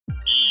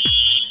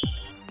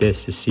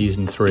This is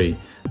season 3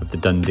 of the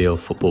Done Deal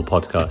Football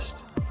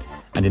Podcast.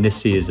 And in this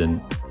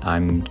season,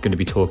 I'm going to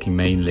be talking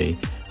mainly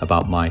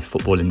about my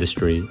football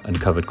industry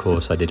uncovered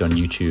course I did on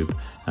YouTube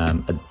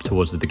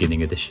towards the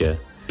beginning of this year.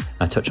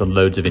 I touch on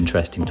loads of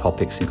interesting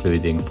topics,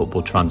 including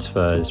football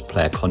transfers,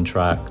 player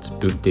contracts,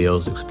 boot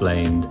deals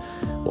explained,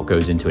 what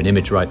goes into an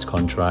image rights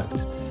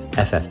contract,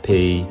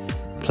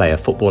 FFP, player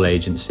football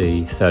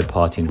agency,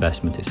 third-party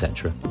investment,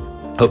 etc.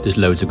 Hope there's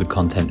loads of good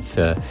content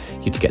for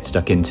you to get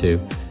stuck into.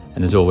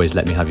 And as always,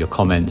 let me have your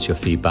comments, your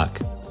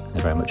feedback. I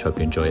very much hope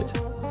you enjoy it.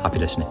 Happy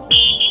listening.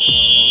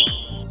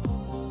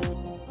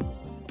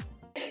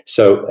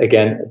 So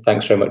again,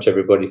 thanks very much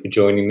everybody for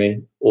joining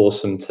me.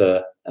 Awesome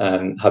to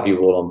have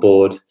you all on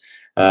board.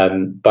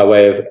 By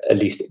way of at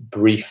least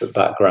brief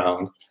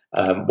background,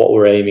 what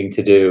we're aiming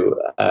to do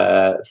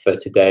for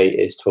today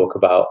is talk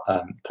about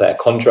player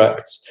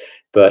contracts.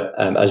 But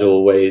as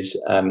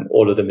always,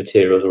 all of the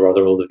materials, or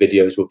rather all the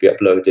videos, will be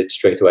uploaded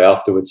straight away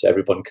afterwards so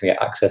everyone can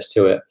get access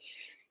to it.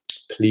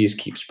 Please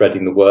keep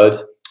spreading the word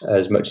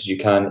as much as you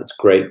can. It's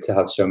great to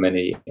have so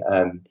many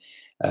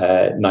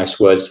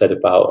nice words said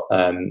about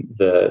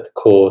the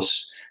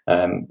course.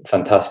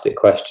 Fantastic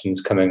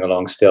questions coming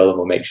along still, and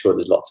we'll make sure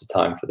there's lots of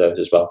time for those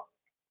as well.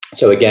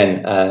 So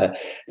again,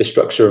 the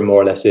structure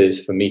more or less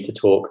is for me to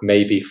talk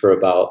maybe for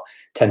about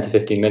 10 to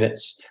 15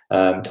 minutes,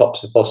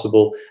 tops if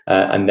possible,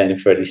 and then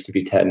for at least to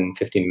be 10,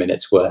 15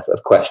 minutes worth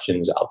of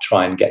questions. I'll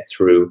try and get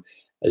through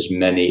as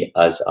many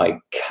as I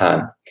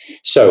can.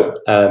 So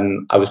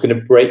I was going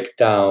to break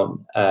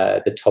down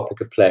the topic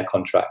of player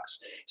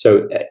contracts.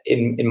 So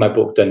in my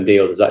book, Done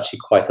Deal, there's actually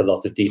quite a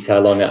lot of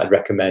detail on it. I'd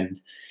recommend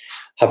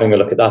having a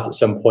look at that at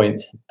some point.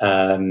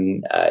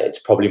 It's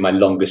probably my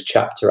longest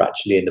chapter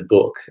actually in the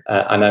book.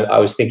 And I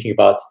was thinking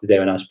about today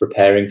when I was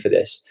preparing for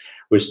this,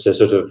 was to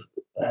sort of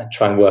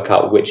try and work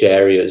out which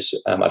areas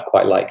I'd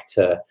quite like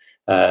to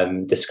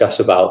discuss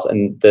about.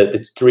 And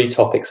the 3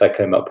 topics I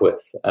came up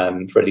with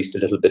for at least a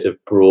little bit of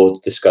broad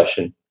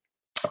discussion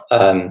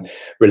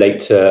relate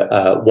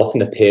to what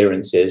an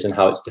appearance is and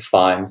how it's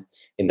defined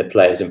in the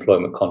player's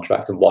employment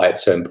contract and why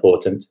it's so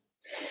important.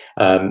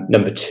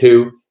 Number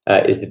 2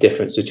 is the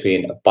difference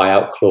between a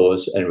buyout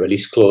clause and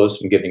release clause.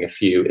 I'm giving a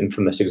few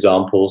infamous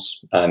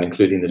examples,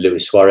 including the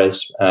Luis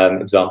Suarez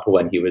example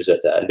when he was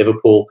at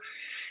Liverpool.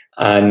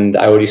 And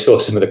I already saw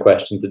some of the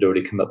questions that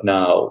already come up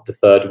now. The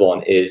third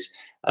one is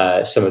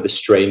some of the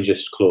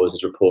strangest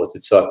clauses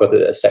reported. So I've got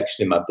a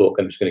section in my book.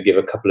 I'm just going to give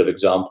a couple of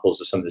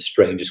examples of some of the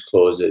strangest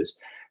clauses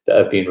that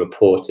have been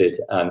reported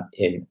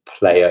in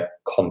player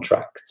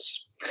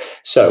contracts.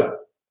 So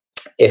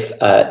if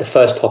the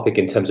first topic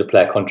in terms of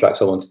player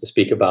contracts I wanted to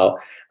speak about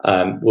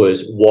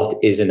was what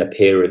is an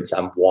appearance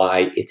and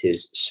why it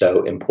is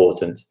so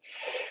important.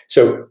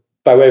 So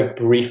by way of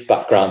brief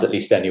background, at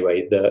least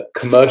anyway, the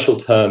commercial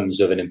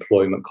terms of an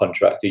employment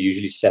contract are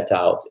usually set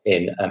out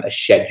in a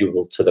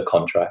schedule to the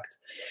contract.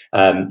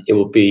 It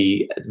will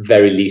be at the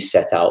very least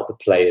set out the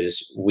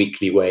player's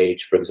weekly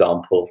wage, for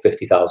example,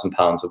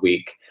 £50,000 a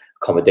week,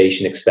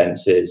 accommodation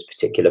expenses,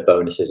 particular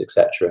bonuses,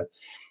 etc.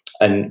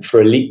 And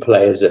for elite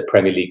players at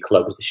Premier League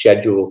clubs, the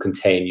schedule will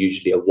contain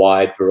usually a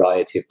wide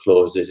variety of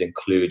clauses,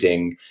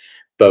 including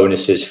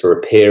bonuses for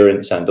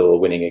appearance and or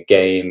winning a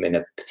game in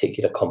a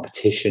particular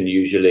competition,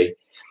 usually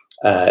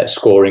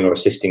scoring or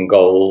assisting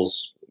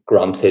goals,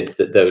 granted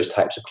that those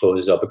types of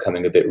clauses are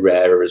becoming a bit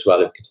rarer as well.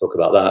 We can talk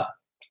about that.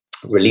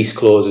 Release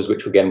clauses,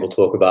 which again we'll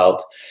talk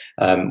about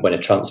when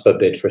a transfer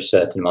bid for a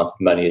certain amount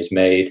of money is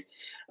made,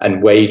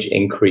 and wage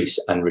increase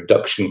and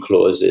reduction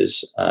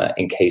clauses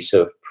in case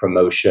of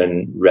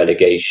promotion,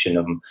 relegation,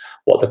 and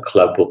what the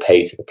club will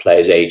pay to the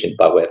player's agent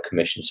by way of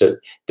commission. So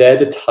they're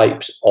the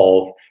types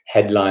of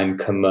headline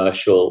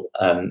commercial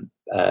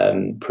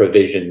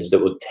provisions that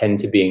will tend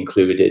to be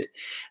included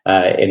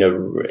in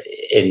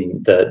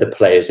the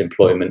player's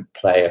employment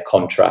player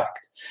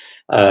contract.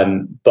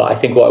 But I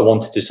think what I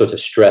wanted to sort of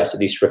stress, at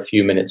least for a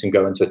few minutes, and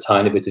go into a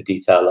tiny bit of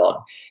detail on,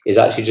 is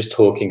actually just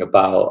talking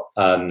about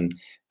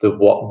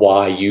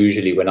why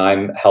usually when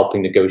I'm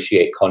helping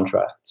negotiate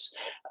contracts,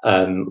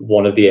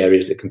 one of the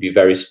areas that can be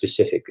very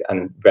specific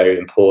and very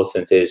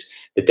important is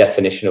the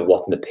definition of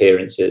what an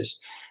appearance is.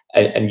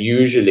 And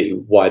usually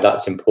why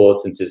that's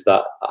important is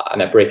that,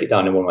 and I break it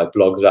down in one of my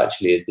blogs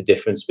actually, is the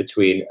difference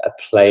between a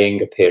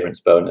playing appearance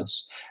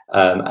bonus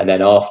and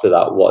then after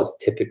that what's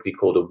typically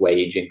called a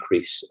wage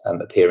increase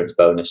appearance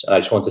bonus. And I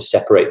just want to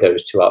separate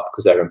those two up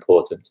because they're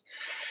important.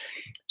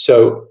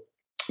 So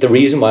the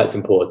reason why it's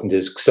important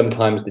is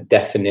sometimes the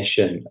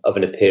definition of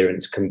an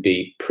appearance can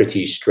be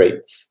pretty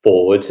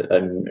straightforward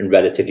and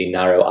relatively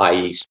narrow,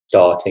 i.e.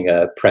 starting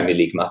a Premier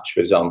League match, for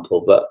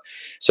example. But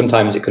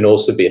sometimes it can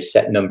also be a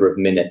set number of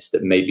minutes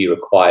that may be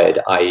required,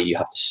 i.e. you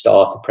have to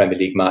start a Premier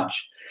League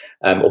match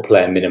or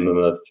play a minimum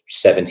of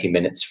 70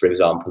 minutes, for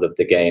example, of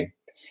the game.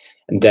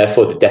 And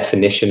therefore, the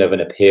definition of an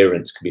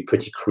appearance can be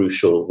pretty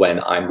crucial when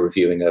I'm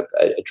reviewing a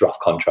draft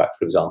contract,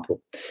 for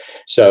example.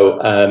 So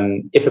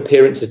if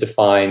appearance is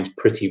defined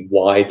pretty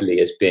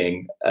widely as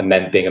being a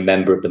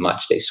member of the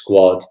matchday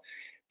squad,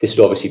 this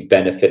would obviously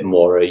benefit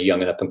more a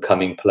young and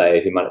up-and-coming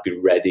player who might not be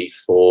ready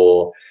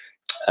for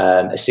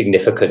a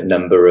significant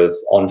number of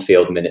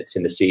on-field minutes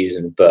in the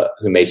season, but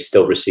who may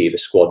still receive a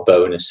squad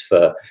bonus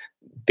for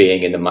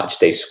being in the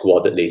matchday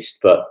squad at least.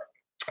 But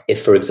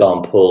if, for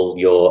example,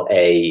 you're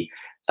a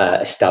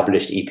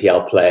established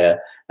EPL player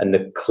and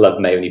the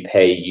club may only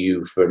pay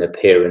you for an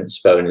appearance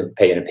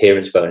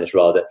bonus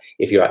rather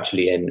if you're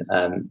actually in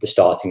the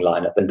starting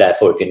lineup, and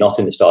therefore if you're not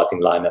in the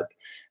starting lineup,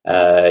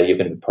 you're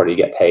going to probably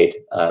get paid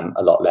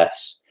a lot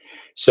less.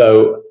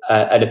 So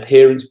an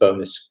appearance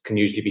bonus can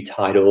usually be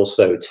tied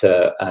also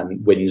to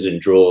wins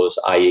and draws,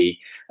 i.e.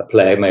 a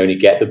player may only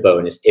get the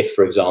bonus if,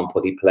 for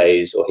example, he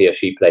or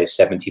she plays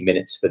 70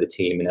 minutes for the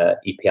team in an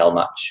EPL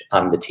match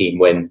and the team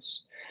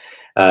wins.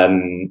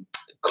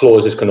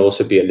 Clauses can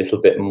also be a little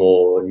bit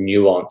more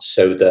nuanced,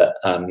 so that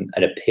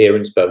an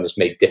appearance bonus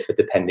may differ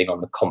depending on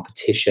the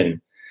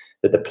competition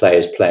that the player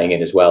is playing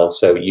in as well.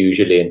 So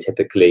usually and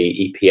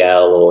typically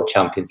EPL or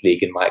Champions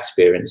League, in my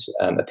experience,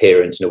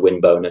 appearance and a win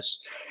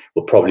bonus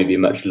will probably be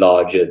much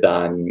larger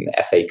than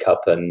FA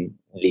Cup and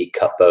League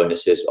Cup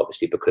bonuses,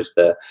 obviously because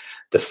the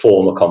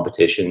former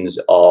competitions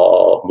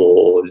are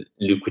more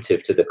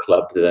lucrative to the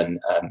club than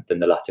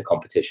the latter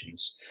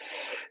competitions.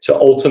 So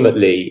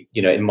ultimately,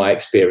 in my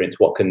experience,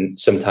 what can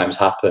sometimes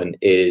happen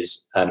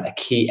is a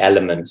key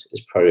element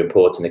is probably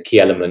important. A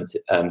key element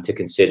to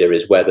consider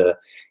is whether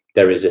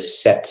there is a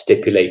set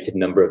stipulated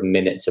number of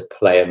minutes a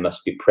player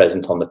must be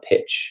present on the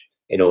pitch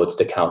in order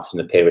to count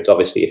an appearance.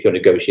 Obviously, if you're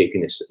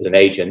negotiating this as an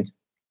agent,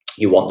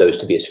 you want those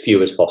to be as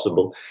few as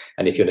possible.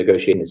 And if you're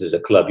negotiating this as a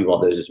club, you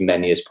want those as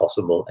many as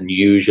possible. And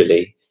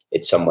usually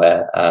it's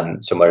somewhere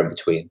in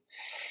between.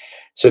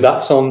 So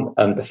that's on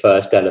the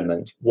first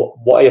element.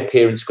 Why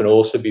appearance can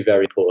also be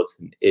very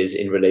important is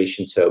in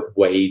relation to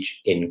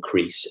wage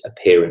increase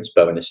appearance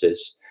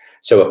bonuses.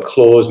 So a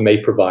clause may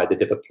provide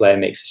that if a player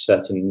makes a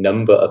certain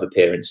number of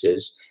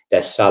appearances,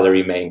 their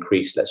salary may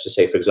increase, let's just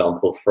say, for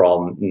example,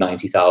 from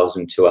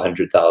 90,000 to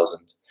 100,000.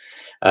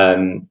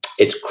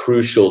 It's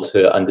crucial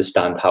to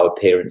understand how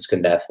appearance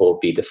can therefore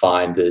be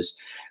defined, as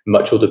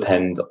much will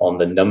depend on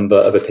the number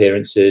of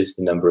appearances,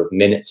 the number of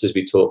minutes, as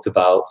we talked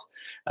about,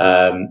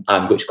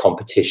 and which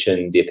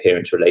competition the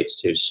appearance relates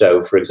to.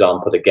 So, for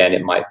example, again,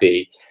 it might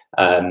be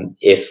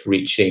if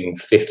reaching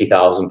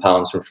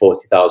 £50,000 from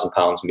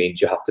 £40,000 means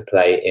you have to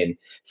play in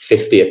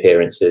 50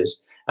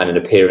 appearances, and an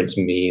appearance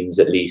means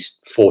at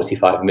least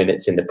 45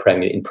 minutes in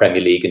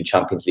Premier League and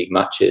Champions League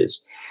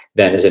matches,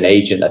 then as an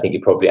agent, I think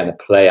you probably, and a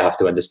player, have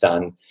to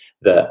understand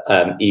that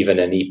even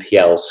an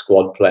EPL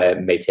squad player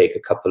may take a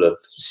couple of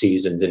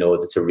seasons in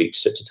order to reach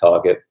such a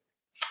target.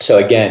 So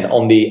again,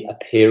 on the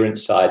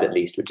appearance side, at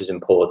least, which is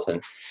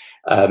important,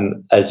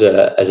 as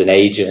an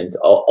agent,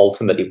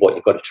 ultimately what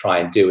you've got to try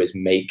and do is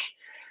make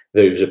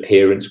those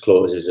appearance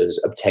clauses as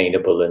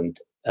obtainable and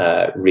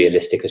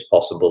realistic as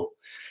possible.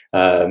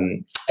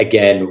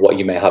 Again, what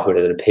you may have with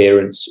an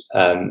appearance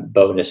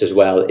bonus as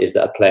well is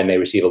that a player may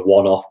receive a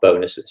one-off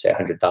bonus, let's say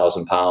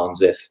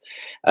 £100,000, if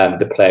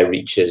the player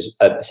reaches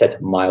a set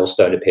of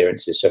milestone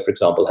appearances. So, for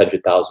example,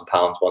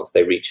 £100,000 once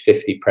they reach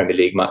 50 Premier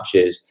League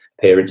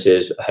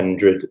appearances,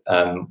 another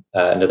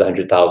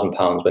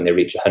 £100,000 when they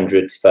reach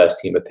 100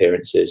 first-team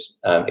appearances,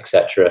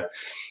 etc.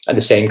 And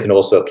the same can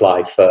also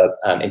apply for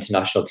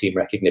international team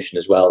recognition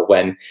as well,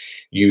 when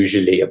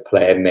usually a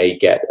player may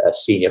get a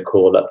senior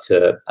call up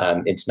to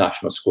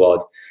international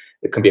squad.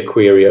 There can be a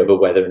query over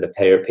whether an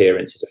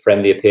appearance is a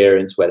friendly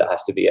appearance, whether it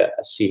has to be a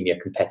senior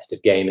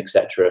competitive game,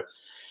 etc.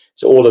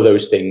 So all of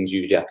those things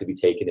usually have to be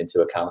taken into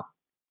account.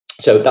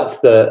 So that's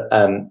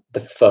the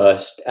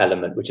first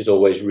element, which is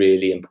always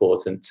really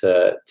important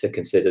to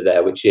consider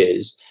there, which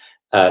is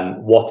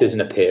what is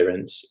an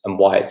appearance and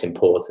why it's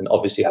important.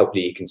 Obviously,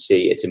 hopefully you can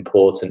see it's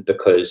important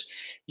because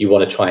you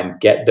want to try and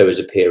get those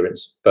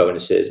appearance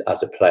bonuses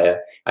as a player,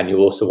 and you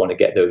also want to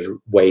get those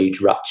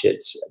wage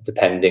ratchets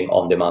depending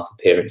on the amount of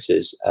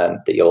appearances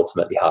that you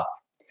ultimately have.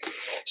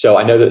 So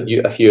I know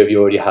that a few of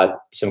you already had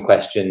some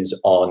questions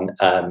on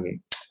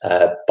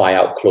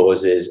buyout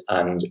clauses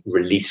and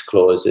release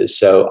clauses.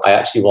 So I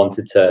actually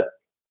wanted to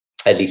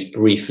at least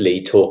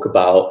briefly talk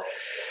about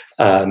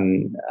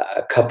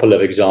a couple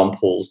of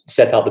examples,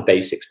 set out the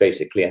basics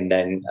basically, and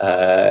then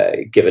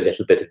give a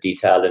little bit of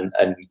detail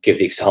and give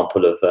the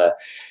example of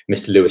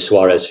Mr. Luis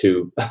Suarez,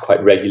 who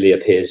quite regularly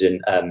appears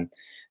in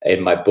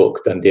my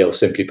book Done Deal,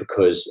 simply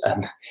because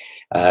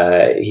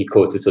he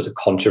caused a sort of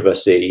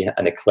controversy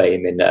and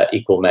acclaim in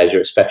equal measure,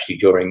 especially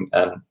during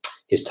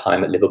his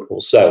time at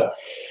Liverpool. So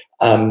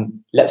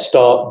let's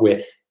start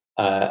with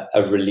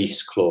a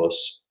release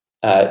clause.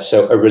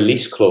 So a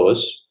release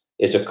clause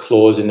is a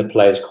clause in the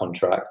player's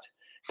contract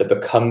that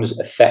becomes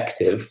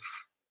effective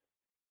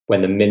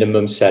when the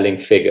minimum selling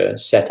figure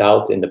set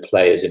out in the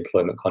player's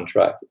employment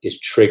contract is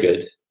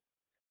triggered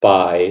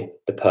by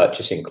the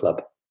purchasing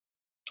club.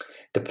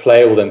 The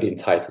player will then be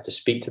entitled to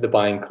speak to the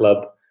buying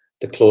club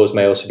The clause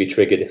may also be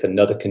triggered if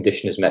another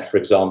condition is met, for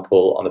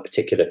example, on a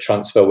particular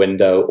transfer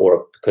window,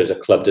 or because a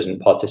club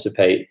doesn't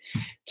participate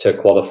to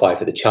qualify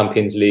for the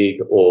Champions League,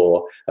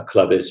 or a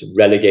club is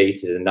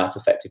relegated, and that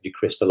effectively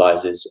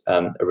crystallizes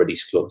a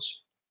release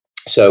clause.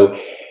 So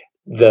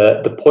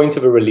the point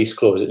of a release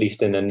clause, at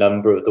least in a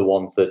number of the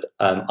ones that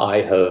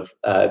I have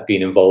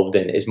been involved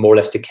in, is more or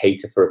less to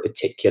cater for a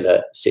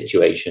particular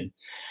situation.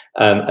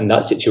 And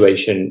that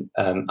situation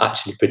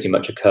actually pretty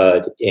much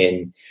occurred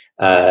in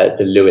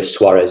the Luis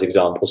Suarez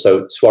example.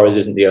 So Suarez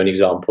isn't the only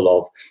example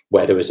of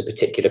where there was a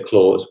particular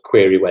clause,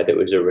 query where there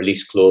was a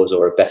release clause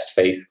or a best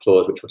faith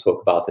clause, which we'll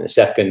talk about in a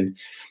second.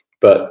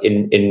 But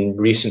in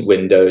recent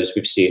windows,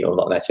 we've seen, or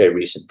not necessarily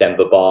recent,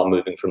 Demba Ba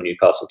moving from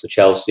Newcastle to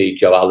Chelsea,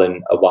 Joe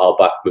Allen a while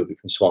back moving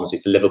from Swansea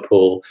to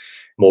Liverpool.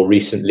 More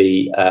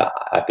recently,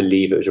 I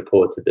believe it was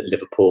reported that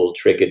Liverpool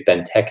triggered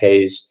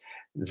Benteke's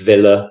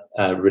Villa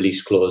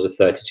release clause of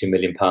 £32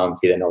 million.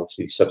 He then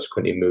obviously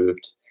subsequently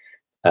moved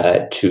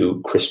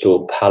to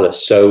Crystal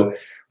Palace. So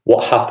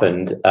what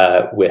happened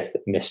with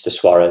Mr.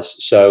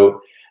 Suarez? So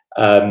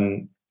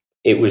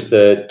it was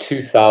the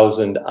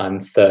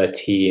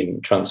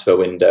 2013 transfer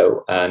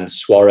window, and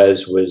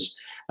Suarez was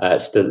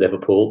still at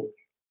Liverpool,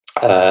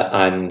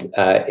 and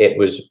it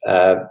was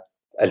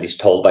at least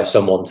told by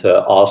someone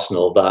to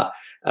Arsenal that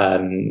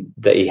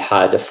that he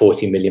had a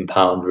 £40 million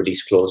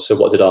release clause. So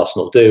what did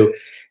Arsenal do?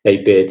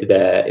 They bid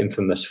their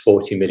infamous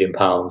 £40 million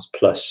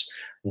plus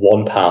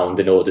 £1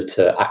 in order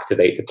to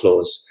activate the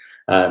clause.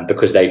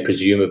 Because they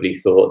presumably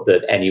thought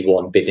that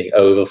anyone bidding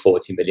over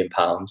 £40 million,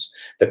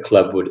 the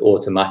club would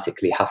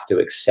automatically have to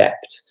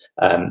accept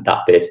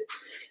that bid.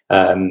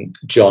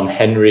 John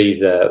Henry,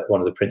 one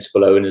of the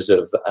principal owners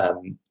of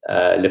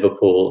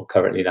Liverpool,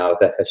 currently now of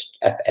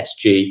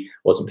FSG,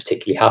 wasn't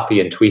particularly happy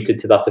and tweeted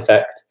to that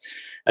effect.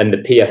 And the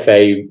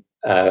PFA,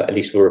 at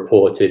least were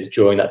reported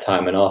during that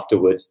time and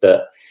afterwards,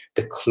 that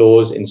the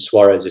clause in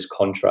Suarez's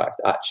contract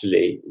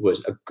actually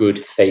was a good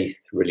faith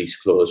release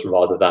clause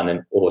rather than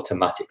an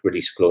automatic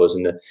release clause.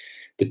 And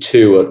the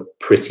two are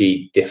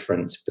pretty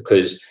different,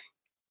 because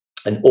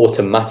an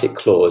automatic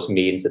clause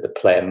means that the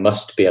player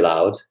must be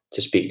allowed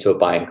to speak to a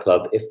buying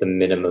club if the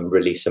minimum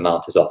release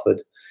amount is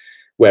offered.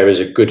 Whereas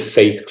a good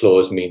faith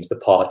clause means the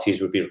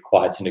parties would be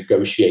required to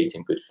negotiate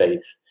in good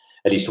faith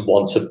at least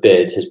once a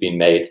bid has been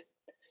made.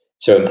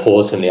 So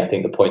importantly, I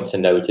think the point to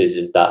note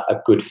is that a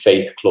good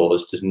faith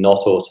clause does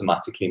not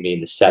automatically mean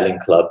the selling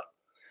club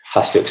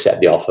has to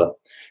accept the offer.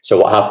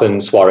 So what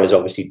happened? Suarez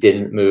obviously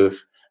didn't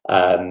move.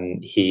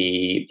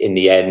 He, in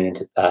the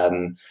end,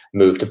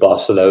 moved to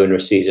Barcelona a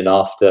season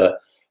after.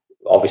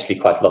 Obviously,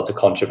 quite a lot of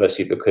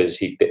controversy because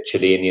he bit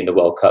Chiellini in the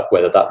World Cup,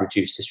 whether that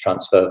reduced his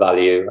transfer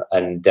value.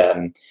 And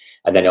then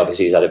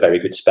obviously he's had a very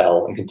good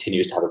spell and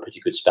continues to have a pretty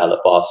good spell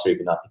at Barca,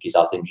 even though I think he's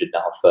out injured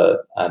now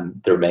for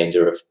the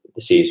remainder of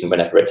the season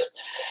whenever it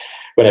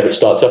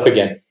starts up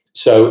again.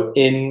 So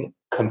in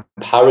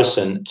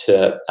comparison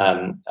to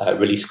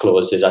release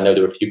clauses, I know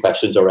there were a few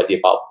questions already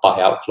about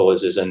buyout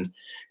clauses, and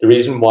the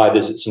reason why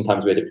there's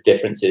sometimes a bit of a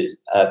difference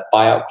is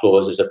buyout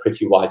clauses are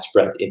pretty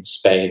widespread in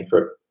Spain for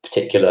a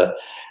particular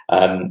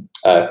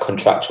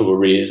contractual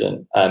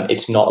reason.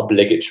 It's not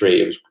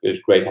obligatory. It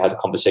was great. I had a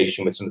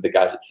conversation with some of the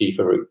guys at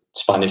FIFA,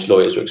 Spanish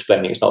lawyers were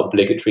explaining it's not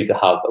obligatory to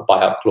have a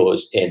buyout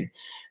clause in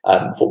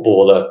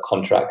footballer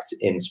contracts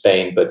in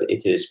Spain, but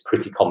it is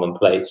pretty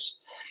commonplace.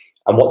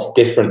 And what's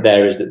different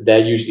there is that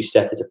they're usually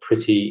set at a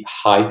pretty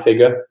high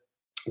figure.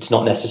 It's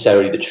not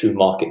necessarily the true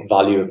market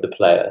value of the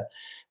player,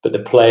 but the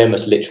player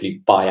must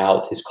literally buy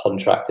out his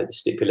contract at the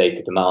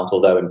stipulated amount,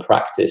 although in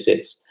practice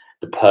it's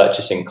the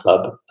purchasing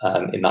club.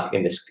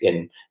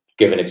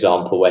 Give an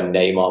example, when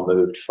Neymar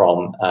moved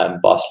from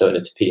Barcelona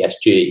to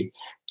PSG,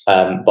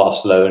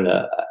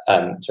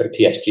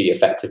 PSG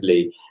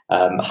effectively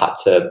had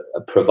to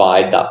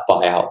provide that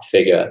buyout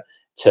figure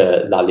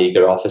to La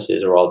Liga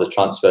offices, or rather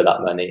transfer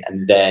that money,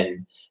 and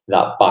then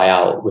that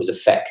buyout was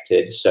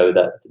effected so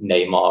that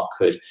Neymar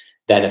could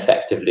then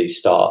effectively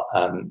start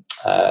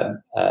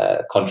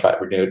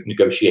contract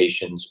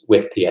negotiations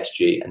with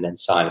PSG and then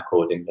sign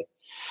accordingly.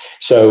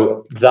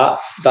 So that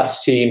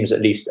seems,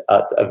 at least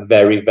at a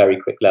very,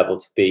 very quick level,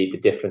 to be the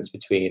difference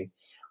between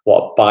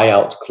what a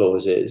buyout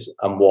clause is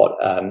and what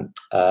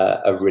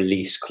a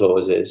release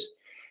clause is.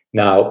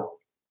 Now,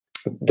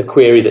 the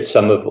query that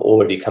some have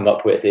already come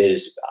up with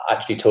is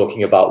actually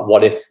talking about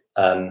what if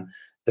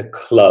the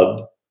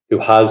club who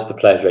has the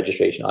player's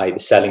registration, i.e. the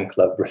selling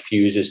club,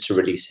 refuses to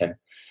release him.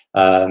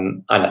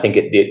 And I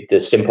think the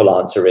simple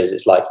answer is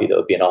it's likely there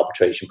would be an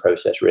arbitration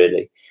process,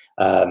 really.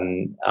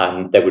 And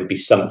there would be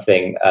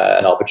something,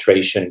 an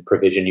arbitration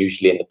provision,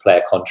 usually in the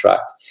player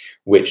contract,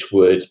 which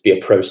would be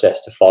a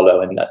process to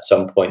follow. And at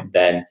some point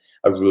then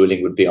a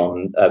ruling would be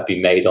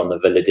made on the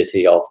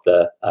validity of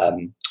the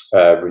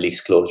release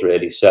clause,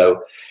 really.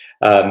 So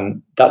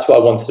that's what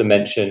I wanted to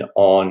mention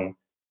on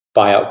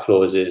buyout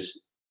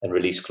clauses and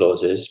release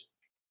clauses.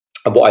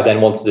 And what I then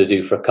wanted to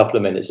do for a couple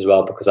of minutes as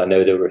well, because I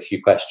know there were a few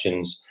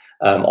questions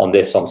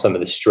on some of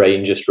the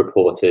strangest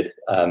reported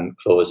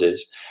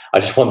clauses. I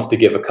just wanted to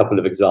give a couple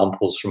of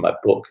examples from my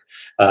book,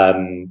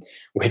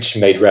 which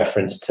made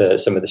reference to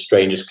some of the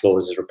strangest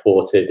clauses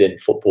reported in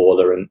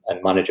footballer and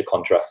manager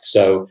contracts.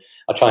 So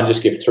I'll try and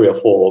just give 3 or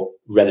 4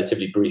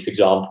 relatively brief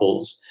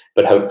examples,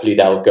 but hopefully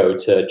they'll go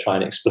to try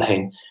and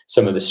explain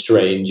some of the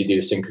strange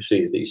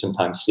idiosyncrasies that you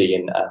sometimes see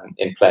in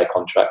player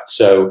contracts.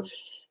 So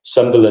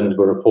Sunderland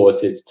were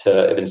reported to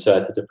have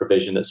inserted a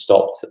provision that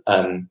stopped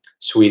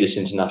Swedish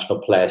international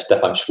player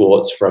Stefan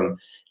Schwarz from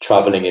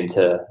travelling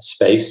into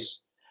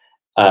space.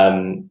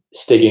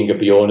 Stig Inge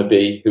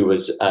Bjorneby, who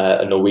was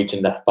a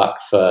Norwegian left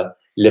back for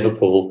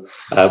Liverpool,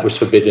 was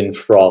forbidden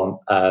from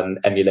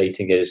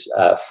emulating his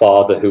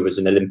father, who was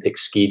an Olympic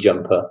ski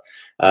jumper,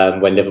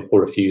 when Liverpool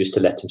refused to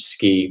let him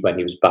ski when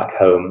he was back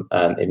home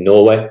in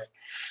Norway.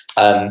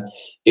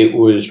 It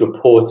was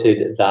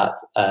reported that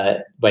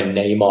when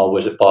Neymar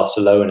was at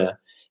Barcelona,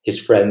 his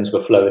friends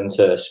were flown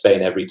to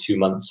Spain every 2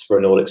 months for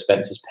an all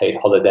expenses paid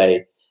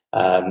holiday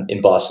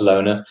in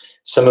Barcelona.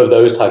 Some of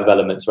those type of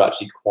elements are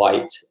actually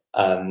quite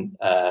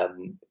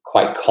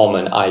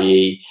common,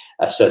 i.e.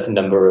 a certain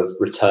number of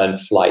return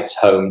flights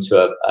home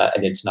to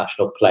an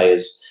international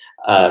player's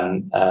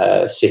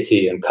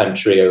city and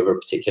country over a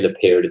particular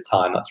period of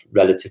time. That's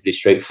relatively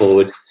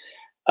straightforward.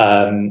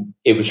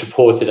 It was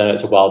reported, I know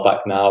it's a while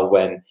back now,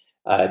 when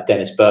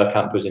Dennis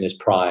Bergkamp was in his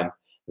prime,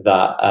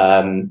 that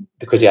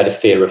because he had a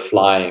fear of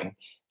flying,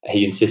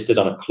 he insisted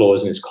on a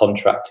clause in his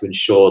contract to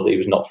ensure that he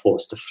was not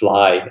forced to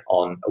fly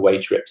on away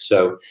trips.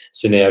 So,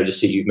 Sunil, just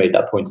see you've made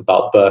that point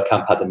about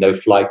Bergkamp had a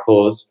no-fly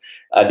clause.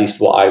 At least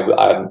what I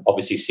haven't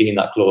obviously seen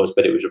that clause,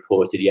 but it was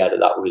reported,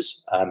 that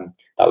was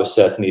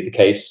certainly the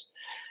case.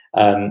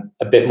 A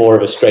bit more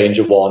of a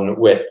stranger one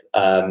with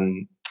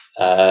Rafael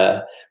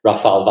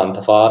van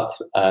der Vaart,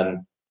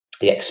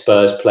 the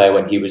ex-Spurs player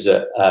when he was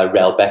at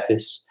Real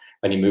Betis.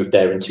 When he moved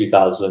there in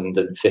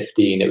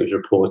 2015, it was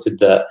reported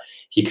that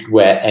he could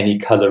wear any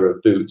colour of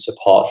boots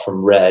apart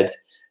from red,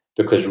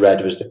 because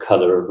red was the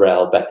colour of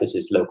Real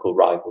Betis's local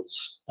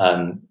rivals,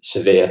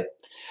 Sevilla.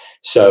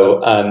 So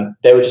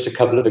there were just a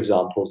couple of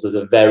examples. There's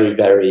a very,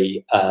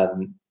 very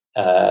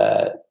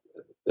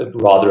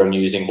rather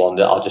amusing one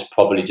that I'll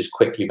probably just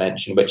quickly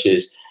mention, which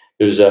is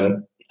there was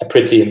a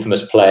pretty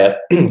infamous player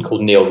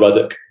called Neil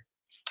Ruddock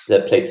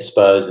that played for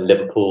Spurs and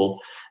Liverpool.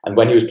 And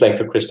when he was playing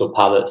for Crystal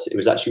Palace, it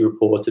was actually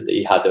reported that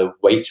he had a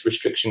weight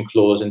restriction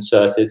clause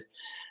inserted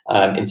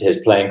into his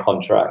playing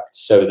contract,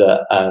 so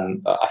that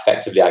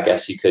effectively, I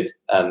guess, he could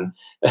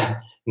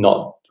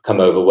not become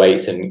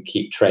overweight and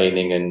keep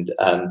training and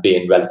be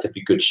in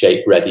relatively good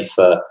shape, ready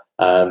for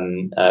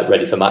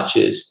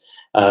matches.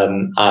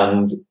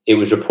 And it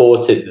was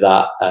reported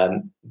that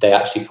they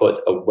actually put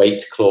a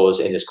weight clause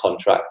in his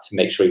contract to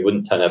make sure he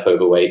wouldn't turn up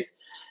overweight.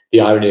 The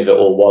irony of it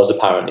all was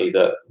apparently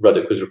that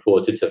Ruddock was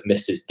reported to have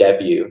missed his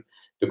debut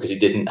because he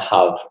didn't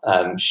have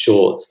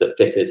shorts that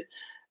fitted,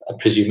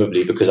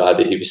 presumably because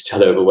either he was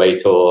still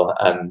overweight or,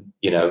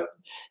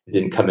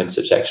 didn't come in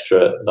such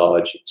extra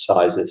large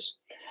sizes.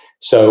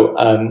 So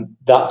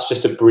that's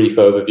just a brief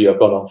overview. I've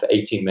gone on for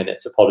 18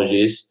 minutes,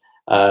 apologies,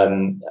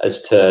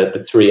 as to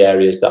the 3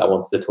 areas that I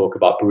wanted to talk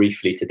about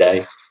briefly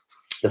today.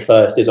 The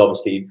first is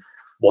obviously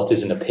what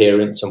is an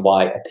appearance and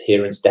why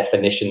appearance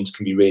definitions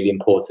can be really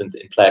important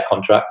in player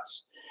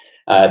contracts.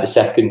 The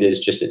second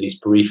is just at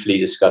least briefly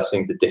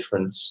discussing the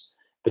difference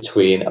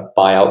between a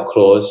buyout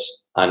clause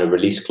and a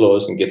release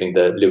clause, and giving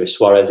the Luis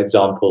Suarez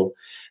example,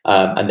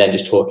 and then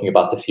just talking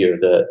about a few of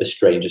the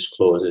strangest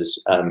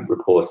clauses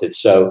reported.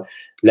 So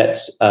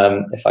let's,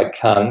 if I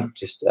can,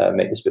 just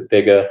make this a bit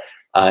bigger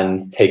and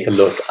take a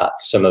look at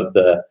some of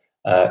the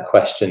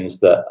questions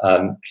that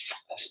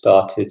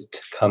started to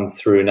come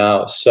through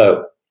now.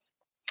 So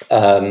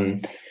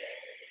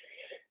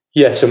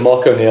so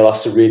Mark O'Neill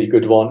asked a really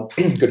good one,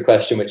 good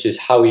question, which is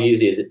how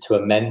easy is it to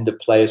amend a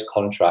player's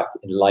contract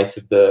in light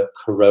of the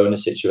corona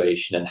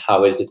situation, and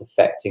how is it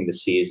affecting the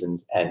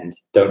season's end?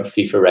 Don't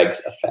FIFA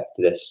regs affect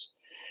this?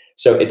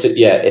 So it's a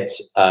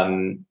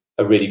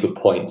really good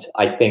point.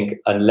 I think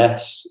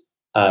unless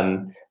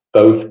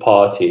both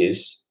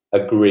parties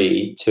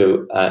agree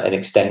to an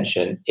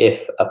extension,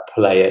 if a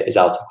player is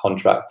out of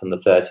contract on the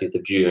 30th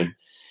of June,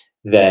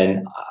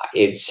 then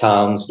it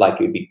sounds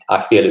like I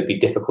feel it would be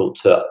difficult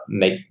to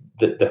make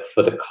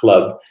for the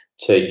club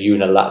to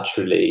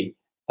unilaterally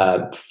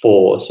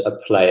force a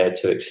player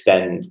to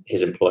extend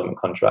his employment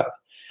contract.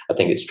 I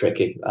think it's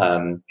tricky.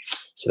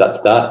 So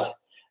that's that.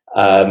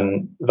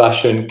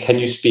 Vashon, can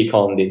you speak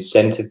on the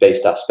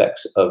incentive-based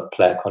aspects of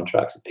player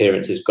contracts,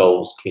 appearances,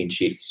 goals, clean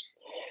sheets?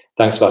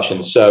 Thanks,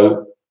 Vashon.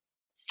 So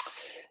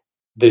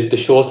the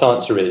short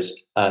answer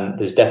is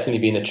there's definitely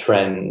been a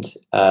trend,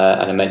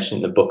 and I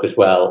mentioned in the book as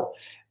well,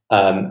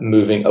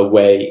 moving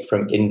away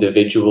from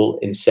individual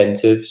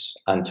incentives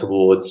and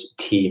towards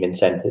team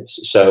incentives.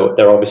 So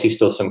there are obviously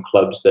still some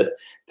clubs that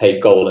pay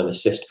goal and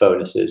assist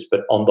bonuses,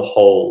 but on the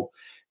whole,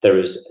 there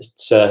is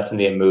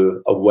certainly a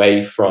move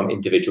away from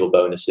individual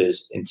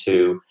bonuses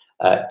into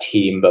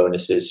team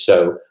bonuses.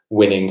 So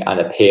winning and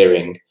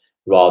appearing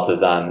rather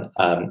than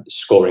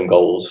scoring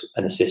goals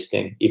and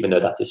assisting, even though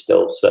that is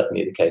still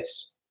certainly the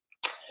case.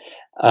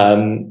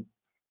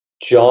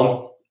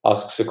 John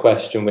asks a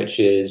question, which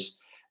is,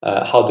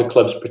 how do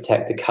clubs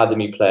protect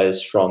academy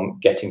players from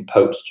getting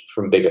poached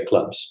from bigger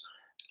clubs?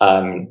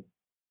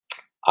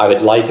 I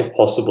would like, if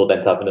possible,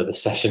 then to have another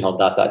session on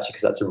that, actually,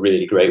 because that's a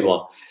really great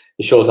one.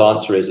 The short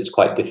answer is it's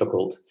quite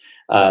difficult.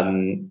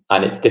 And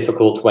it's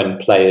difficult when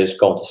players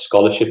go into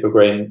scholarship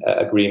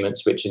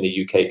agreements, which in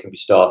the UK can be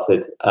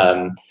started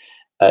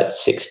at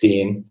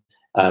 16.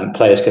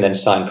 Players can then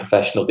sign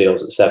professional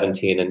deals at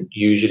 17. And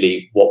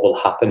usually what will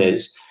happen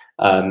is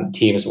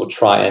teams will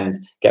try and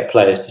get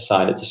players to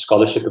sign it to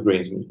scholarship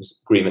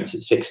agreements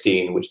at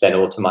 16, which then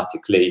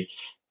automatically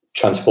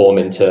transform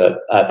into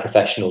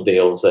professional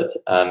deals at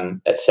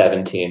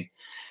 17.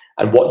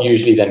 And what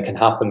usually then can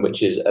happen,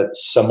 which is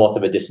somewhat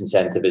of a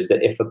disincentive, is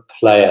that if a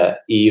player,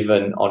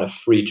 even on a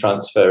free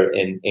transfer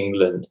in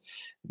England,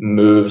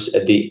 moves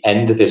at the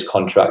end of his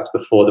contract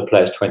before the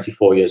player is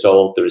 24 years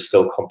old, there is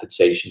still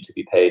compensation to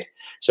be paid.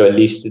 So at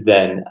least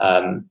then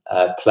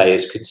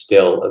players could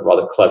still, or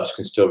rather clubs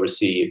can still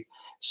receive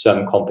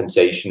some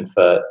compensation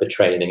for the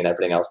training and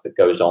everything else that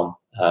goes on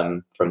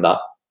from that.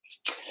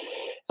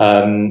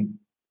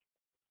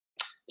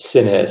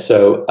 Sinner,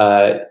 so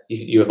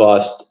you have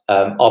asked,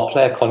 are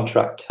player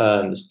contract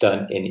terms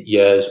done in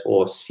years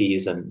or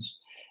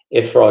seasons?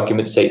 If, for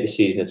argument's sake, the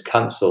season is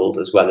cancelled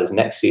as well as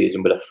next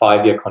season, will a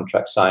 5-year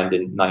contract signed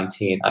in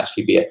 19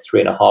 actually be a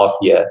 3.5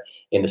 year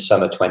in the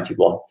summer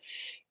 21?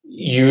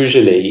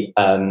 Usually,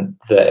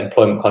 the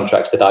employment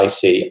contracts that I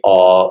see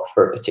are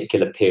for a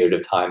particular period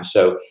of time.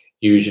 So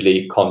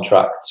usually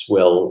contracts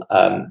will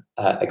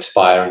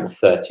expire on the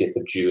 30th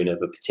of June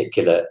of a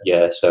particular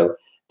year. So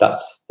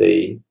that's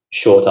the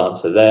short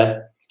answer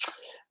there.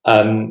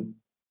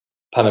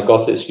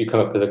 Panagotis, you come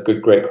up with a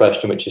great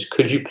question, which is,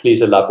 could you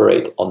please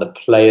elaborate on the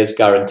players'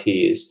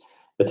 guarantees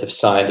that have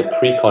signed a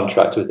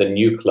pre-contract with a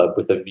new club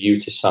with a view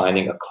to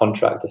signing a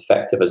contract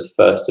effective as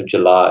 1st of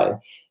July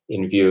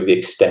in view of the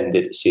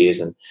extended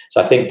season?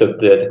 So I think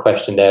the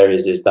question there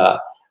is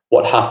that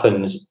what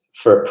happens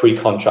for a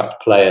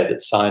pre-contract player that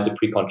signed a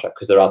pre-contract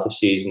because they're out of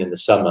season in the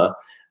summer,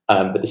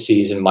 but the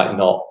season might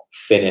not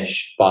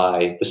finish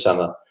by the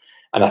summer.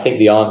 And I think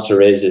the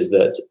answer is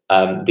that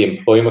the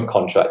employment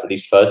contract, at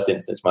least first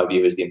instance, my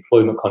view is the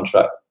employment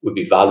contract would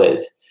be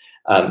valid,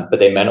 but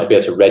they may not be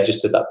able to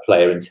register that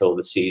player until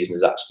the season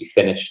is actually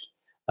finished,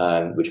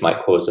 which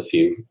might cause a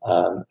few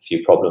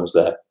problems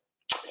there.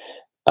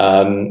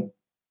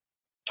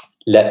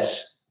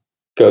 Let's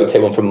go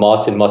take one from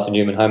Martin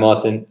Newman. Hi,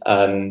 Martin.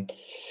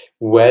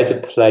 Where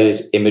do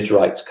players' image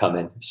rights come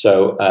in?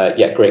 So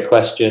yeah, great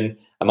question.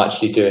 I'm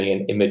actually doing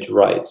an image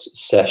rights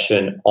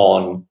session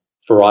on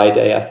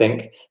Friday, I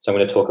think. So I'm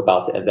going to talk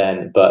about it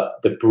then. But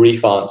the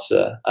brief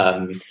answer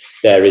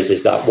there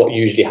is that what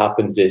usually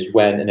happens is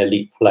when an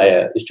elite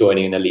player is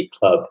joining an elite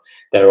club,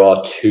 there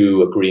are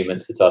 2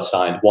 agreements that are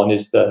signed. One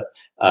is the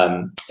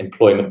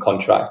employment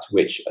contract,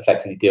 which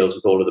effectively deals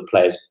with all of the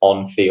players'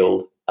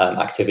 on-field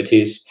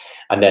activities.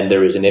 And then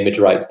there is an image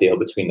rights deal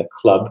between the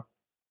club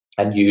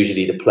and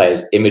usually the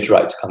player's image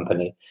rights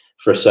company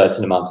for a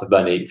certain amount of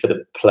money for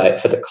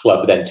the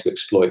club then to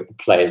exploit the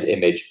player's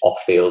image off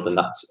field, and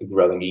that's a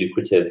growing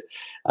lucrative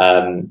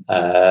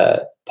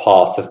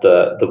part of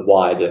the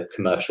wider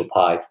commercial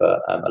pie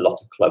for a lot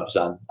of clubs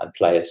and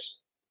players.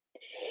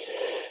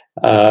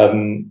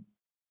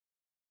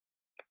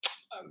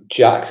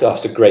 Jack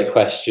asked a great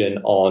question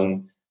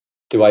on,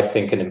 do I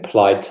think an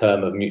implied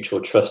term of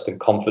mutual trust and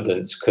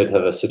confidence could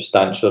have a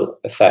substantial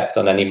effect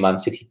on any Man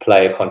City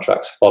player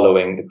contracts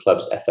following the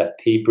club's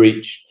FFP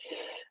breach?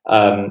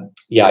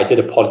 Yeah, I did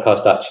a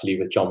podcast actually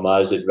with John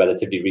Marsden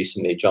relatively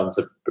recently. John's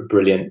a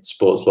brilliant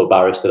sports law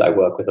barrister that I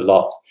work with a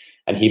lot,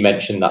 and he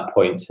mentioned that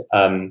point.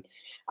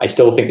 I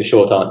still think the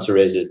short answer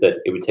is that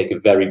it would take a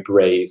very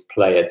brave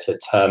player to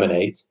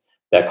terminate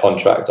their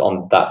contract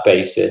on that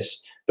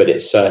basis, but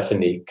it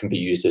certainly can be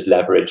used as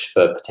leverage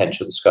for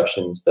potential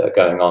discussions that are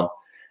going on.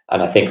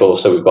 And I think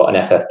also we've got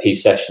an FFP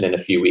session in a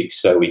few weeks,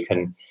 so we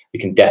can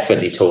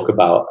definitely talk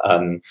about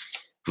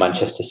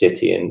Manchester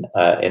City in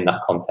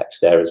that context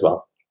there as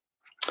well.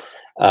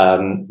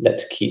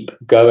 Let's keep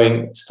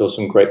going. Still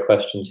some great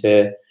questions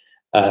here.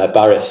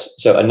 Barris,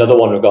 so another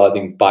one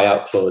regarding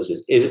buyout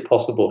clauses. Is it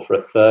possible for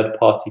a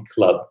third-party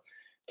club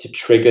to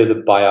trigger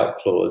the buyout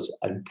clause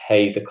and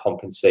pay the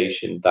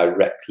compensation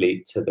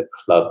directly to the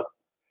club?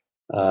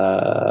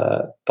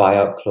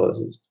 Buyout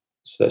clauses.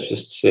 So let's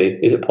just see.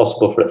 Is it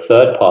possible for a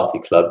third-party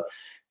club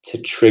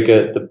to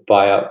trigger the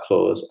buyout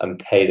clause and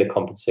pay the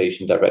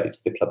compensation directly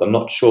to the club? I'm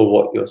not sure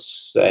what you're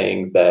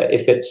saying there.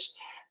 If it's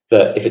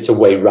a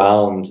way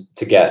round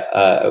to get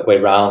a way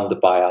round the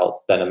buyout,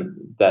 then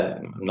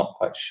I'm not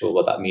quite sure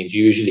what that means.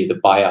 Usually, the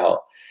buyout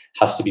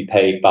has to be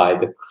paid by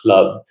the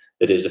club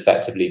that is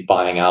effectively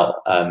buying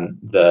out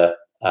the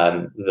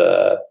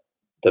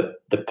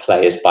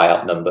player's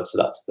buyout number. So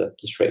that's the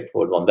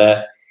straightforward one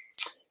there.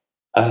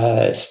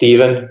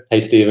 Stephen, hey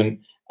Stephen,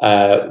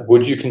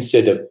 would you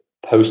consider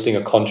posting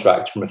a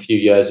contract from a few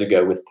years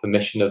ago with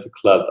permission of the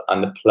club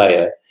and the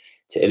player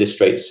to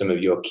illustrate some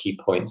of your key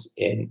points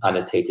in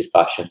annotated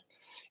fashion.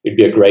 It'd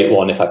be a great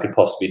one if I could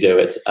possibly do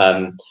it.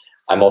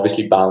 I'm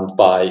obviously bound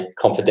by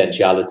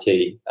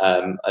confidentiality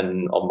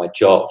and on my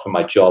job, for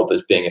my job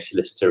as being a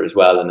solicitor as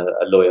well, and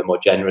a lawyer more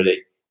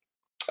generally.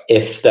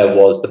 If there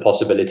was the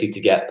possibility to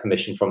get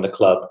permission from the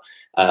club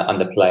and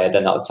the player,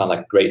 then that would sound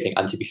like a great thing.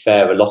 And to be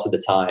fair, a lot of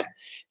the time,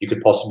 you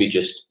could possibly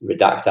just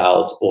redact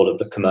out all of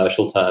the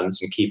commercial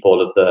terms and keep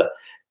all of the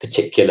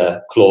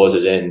particular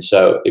clauses in.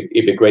 So it'd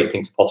be a great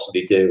thing to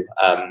possibly do.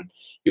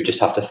 You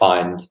just have to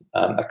find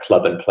a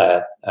club and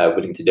player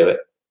willing to do it.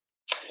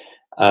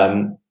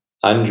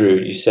 Andrew,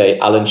 you say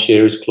Alan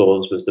Shearer's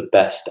clause was the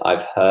best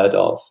I've heard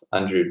of.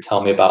 Andrew,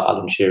 tell me about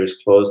Alan Shearer's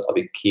clause. I'll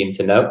be keen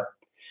to know.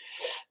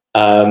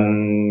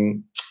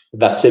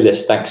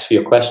 Vasilis, thanks for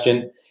your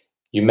question.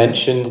 You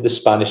mentioned the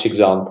Spanish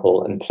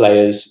example and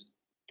players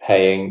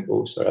paying.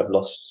 Oh, sorry, I've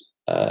lost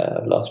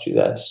you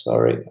there.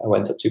 Sorry, I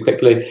went up too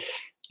quickly.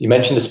 You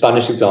mentioned the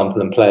Spanish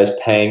example and players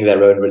paying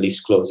their own release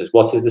clauses.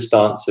 What is the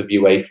stance of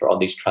UEFA on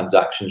these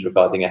transactions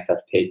regarding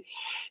FFP?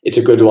 It's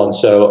a good one.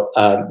 So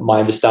my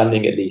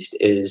understanding, at least,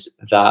 is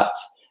that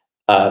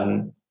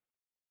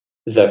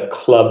the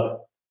club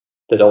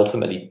that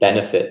ultimately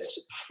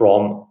benefits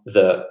from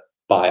the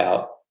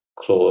buyout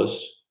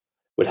clause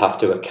would have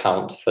to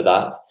account for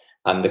that,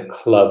 and the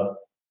club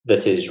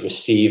that is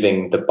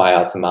receiving the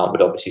buyout amount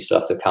would obviously still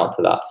have to account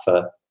for that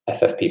for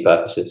FFP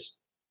purposes.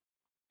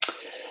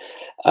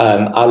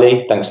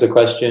 Ali, thanks for the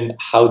question.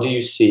 How do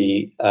you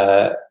see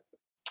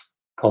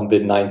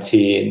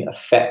COVID-19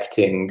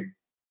 affecting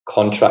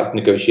contract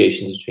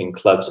negotiations between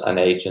clubs and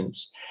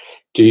agents?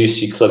 Do you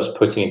see clubs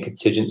putting in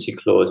contingency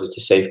clauses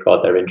to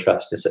safeguard their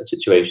interests in such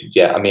situations?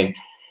 Yeah, I mean,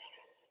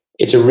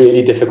 it's a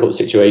really difficult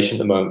situation at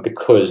the moment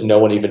because no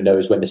one even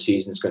knows when the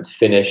season is going to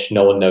finish.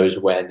 No one knows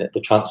when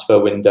the transfer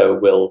window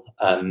will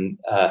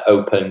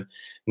open.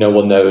 No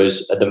one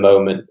knows at the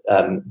moment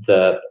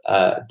the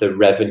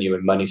revenue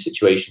and money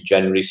situation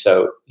generally.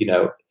 So, you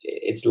know,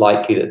 it's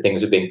likely that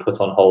things are being put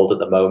on hold at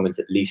the moment,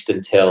 at least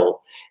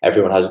until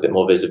everyone has a bit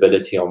more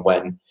visibility on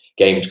when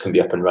games can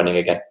be up and running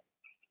again.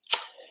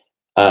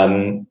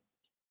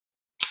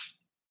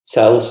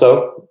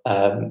 Celso,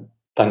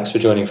 thanks for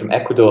joining from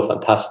Ecuador.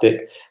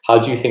 Fantastic. How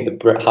do you think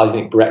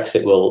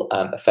Brexit will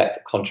affect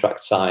a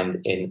contract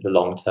signed in the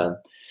long term?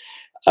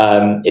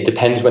 It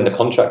depends when the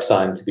contract's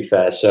signed, to be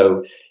fair.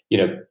 So, you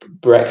know,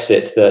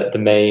 Brexit, the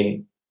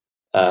main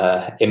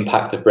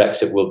impact of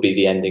Brexit will be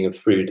the ending of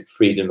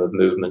freedom of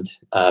movement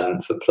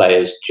for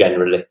players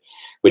generally,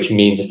 which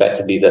means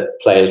effectively that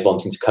players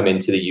wanting to come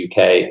into the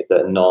UK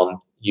that are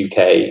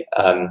non-UK,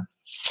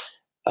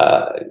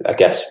 I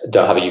guess,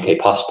 don't have a UK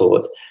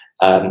passport,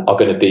 are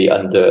going to be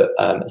under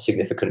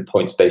significant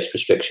points-based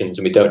restrictions,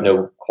 and we don't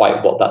know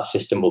quite what that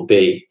system will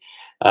be.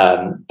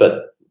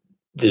 But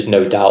there's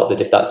no doubt that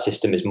if that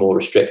system is more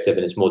restrictive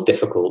and it's more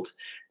difficult,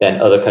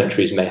 then other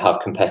countries may have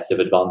competitive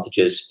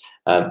advantages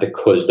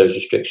because those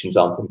restrictions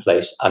aren't in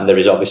place. And there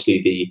is obviously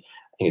I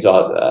think it's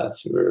I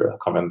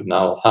can't remember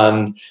now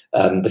offhand,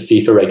 the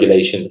FIFA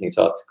regulations, I think it's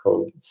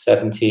Article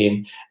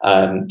 17,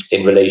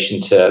 in relation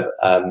to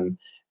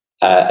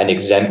an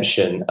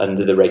exemption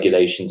under the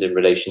regulations in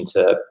relation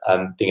to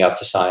being able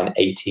to sign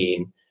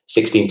 16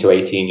 to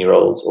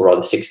 18-year-olds, or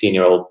rather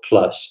 16-year-old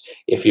plus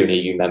if you're an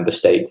EU member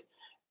state.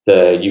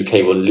 The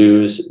UK will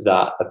lose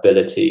that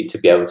ability to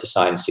be able to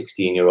sign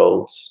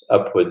 16-year-olds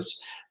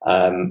upwards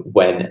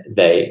when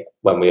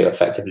we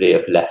effectively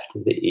have left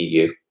the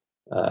EU.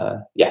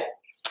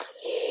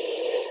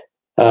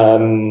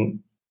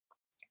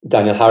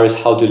 Daniel Harris,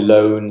 how do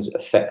loans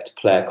affect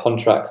player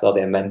contracts? Are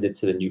they amended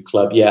to the new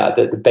club? Yeah,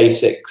 the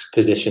basic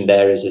position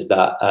there is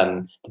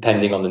that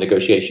depending on the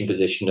negotiation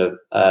position of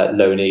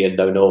loanee and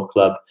loanor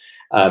club,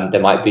 there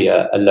might be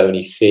a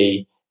loanee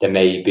fee. There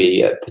may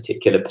be a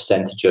particular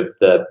percentage of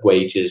the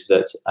wages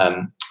that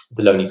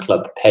the loanee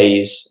club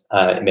pays.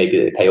 It may be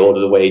they pay all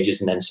of the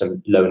wages and then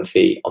some loan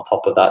fee on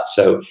top of that.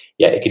 So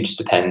yeah, it can just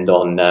depend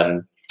on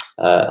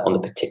the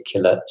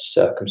particular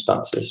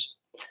circumstances.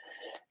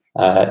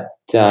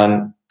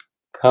 Dan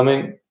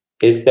Cumming,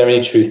 is there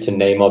any truth to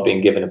Neymar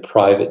being given a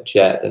private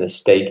jet and a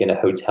stake in a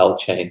hotel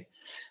chain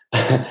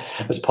by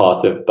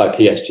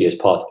PSG as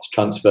part of his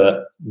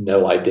transfer?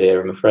 No idea,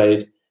 I'm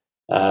afraid.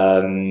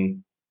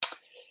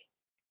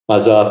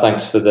 Mazar,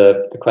 thanks for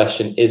the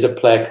question. Is a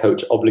player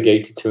coach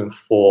obligated to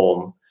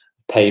inform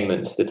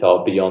payments that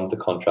are beyond the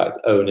contract,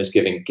 owners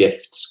giving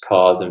gifts,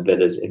 cars and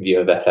villas in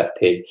view of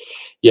FFP?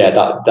 Yeah,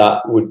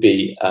 that would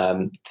be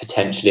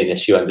potentially an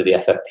issue under the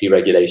FFP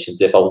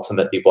regulations if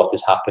ultimately what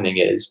is happening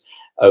is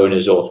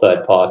owners or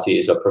third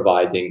parties are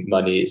providing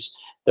monies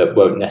that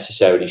won't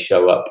necessarily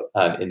show up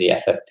in the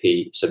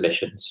FFP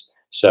submissions.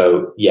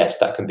 So yes,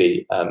 that can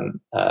be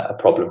a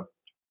problem.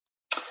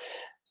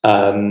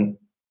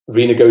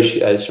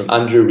 Renegotiate from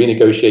Andrew.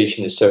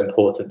 Renegotiation is so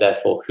important.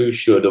 Therefore, who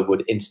should or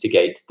would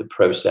instigate the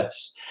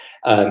process?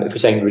 If we're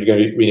saying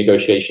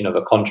renegotiation of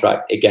a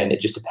contract, again, it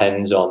just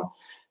depends on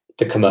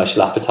the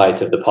commercial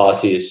appetite of the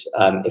parties.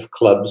 If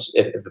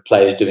the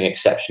player is doing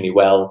exceptionally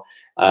well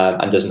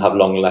and doesn't have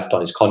long left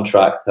on his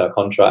her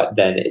contract,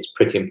 then it's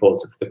pretty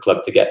important for the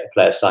club to get the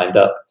player signed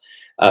up.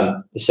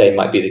 The same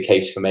might be the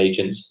case from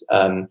agents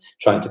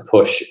trying to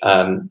push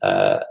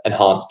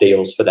enhanced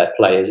deals for their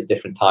players at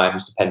different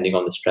times, depending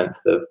on the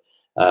strength of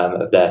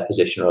their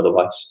position or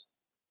otherwise.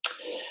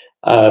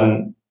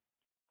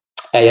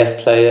 AF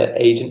player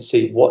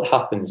agency, what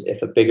happens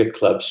if a bigger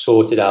club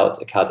sorted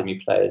out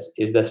academy players?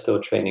 Is there still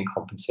training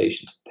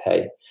compensation to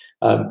pay?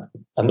 I'm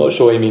not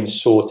sure he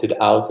means sorted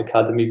out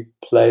academy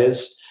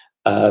players,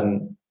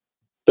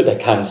 but there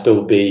can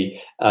still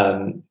be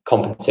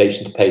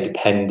compensation to pay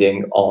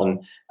depending on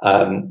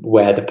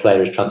where the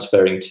player is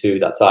transferring to.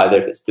 That's either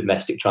if it's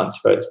domestic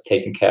transfer, it's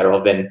taken care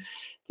of in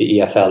the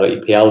EFL or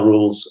EPL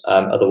rules.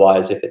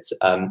 Otherwise, if it's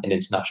an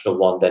international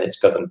one, then it's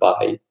governed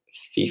by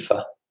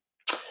FIFA.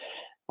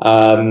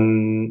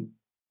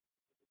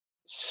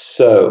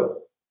 So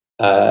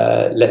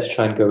let's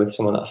try and go with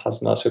someone that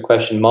hasn't asked a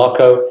question.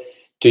 Marco,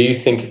 do you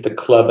think if the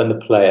club and the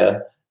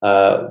player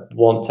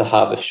want to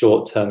have a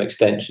short-term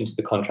extension to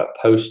the contract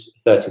post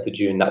 30th of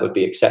June, that would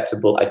be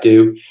acceptable? I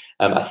do.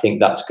 I think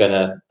that's going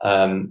to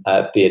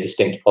be a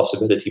distinct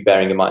possibility,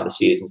 bearing in mind the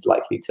season's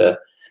likely to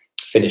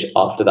finish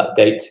after that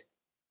date.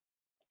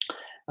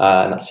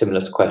 And that's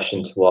similar to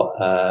question to what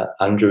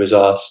Andrew has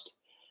asked.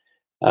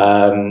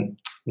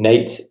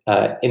 Nate,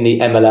 in the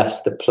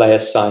MLS, the player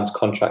signs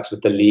contracts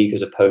with the league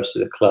as opposed to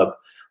the club.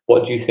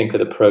 What do you think are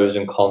the pros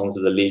and cons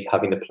of the league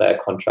having the player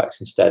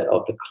contracts instead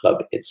of the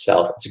club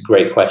itself? It's a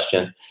great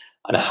question,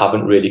 and I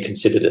haven't really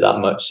considered it that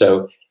much.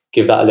 So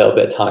give that a little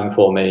bit of time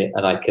for me,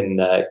 and I can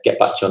get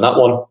back to you on that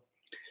one.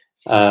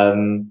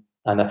 And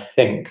I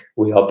think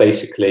we are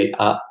basically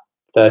at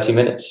 30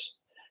 minutes.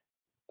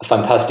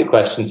 Fantastic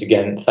questions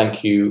again.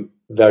 Thank you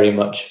very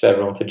much for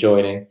everyone for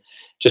joining.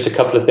 Just a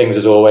couple of things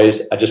as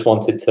always. I just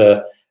wanted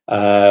to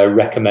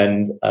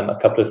recommend a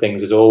couple of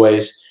things as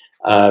always.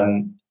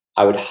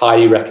 I would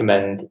highly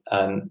recommend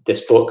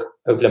this book.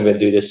 Hopefully I'm going to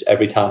do this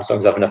every time as long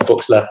as I have enough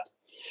books left.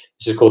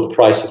 This is called The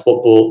Price of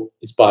Football.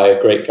 It's by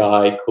a great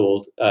guy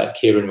called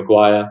Kieran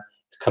Maguire.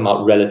 It's come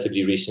out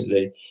relatively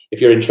recently. If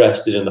you're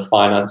interested in the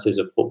finances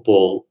of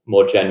football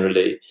more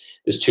generally,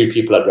 there's two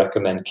people I'd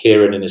recommend.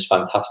 Kieran in his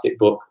fantastic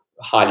book.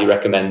 Highly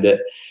recommend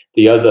it.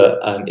 The other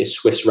is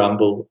Swiss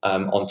Ramble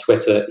on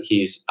Twitter.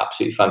 He's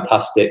absolutely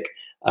fantastic.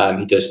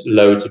 He does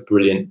loads of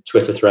brilliant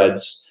Twitter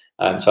threads.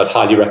 So I'd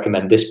highly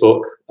recommend this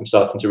book. I'm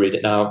starting to read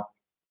it now.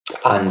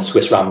 And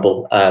Swiss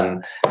Ramble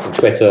from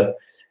Twitter.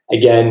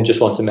 Again,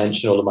 just want to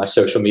mention all of my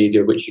social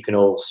media, which you can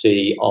all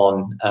see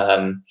on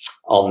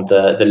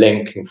the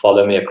link. You can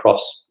follow me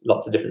across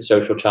lots of different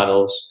social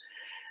channels.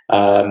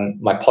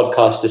 My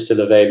podcast is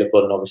still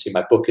available, and obviously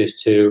my book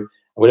is too.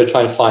 I'm going to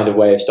try and find a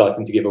way of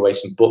starting to give away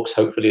some books,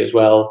 hopefully, as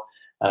well.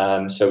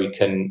 So we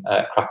can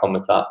crack on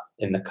with that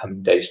in the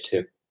coming days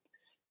too.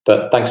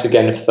 But thanks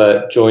again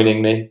for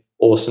joining me.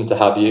 Awesome to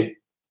have you.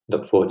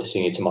 Look forward to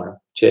seeing you tomorrow.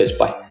 Cheers.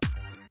 Bye.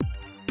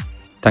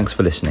 Thanks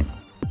for listening.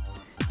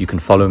 You can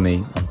follow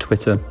me on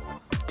Twitter,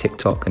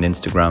 TikTok and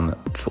Instagram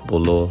at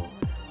Football Law,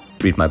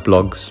 read my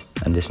blogs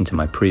and listen to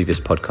my previous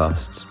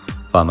podcasts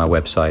via my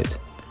website,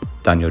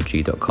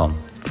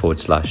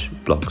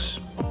 danielg.com/blogs.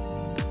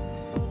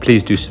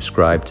 Please do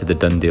subscribe to the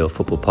Done Deal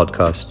Football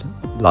Podcast,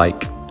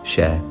 like,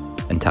 share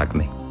and tag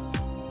me.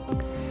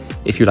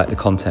 If you like the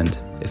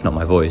content, if not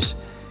my voice,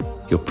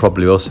 you'll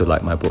probably also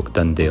like my book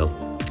Done Deal,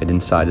 an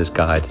insider's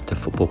guide to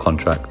football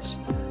contracts,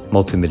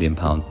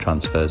 multi-million-pound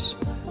transfers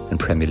and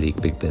Premier League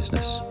big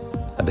business.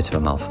 A bit of a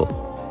mouthful.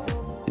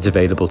 It's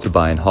available to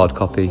buy in hard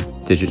copy,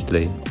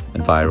 digitally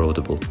and via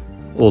Audible.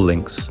 All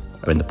links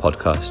are in the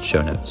podcast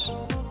show notes.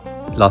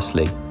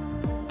 Lastly,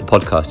 the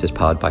podcast is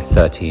powered by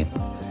 13,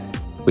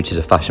 which is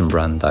a fashion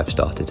brand I've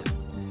started.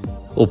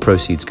 All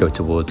proceeds go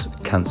towards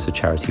cancer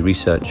charity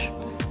research,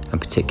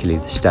 and particularly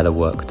the stellar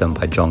work done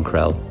by John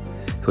Krell,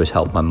 who has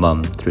helped my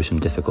mum through some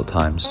difficult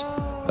times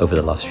over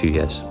the last few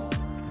years.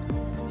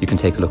 You can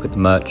take a look at the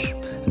merch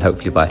and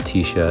hopefully buy a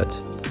t-shirt,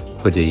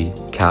 hoodie,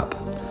 cap,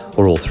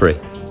 or all three.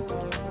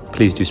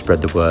 Please do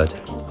spread the word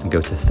and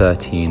go to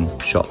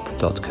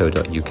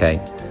 13shop.co.uk.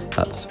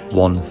 That's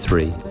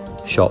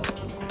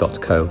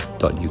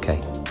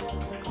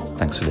 13shop.co.uk.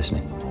 Thanks for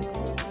listening.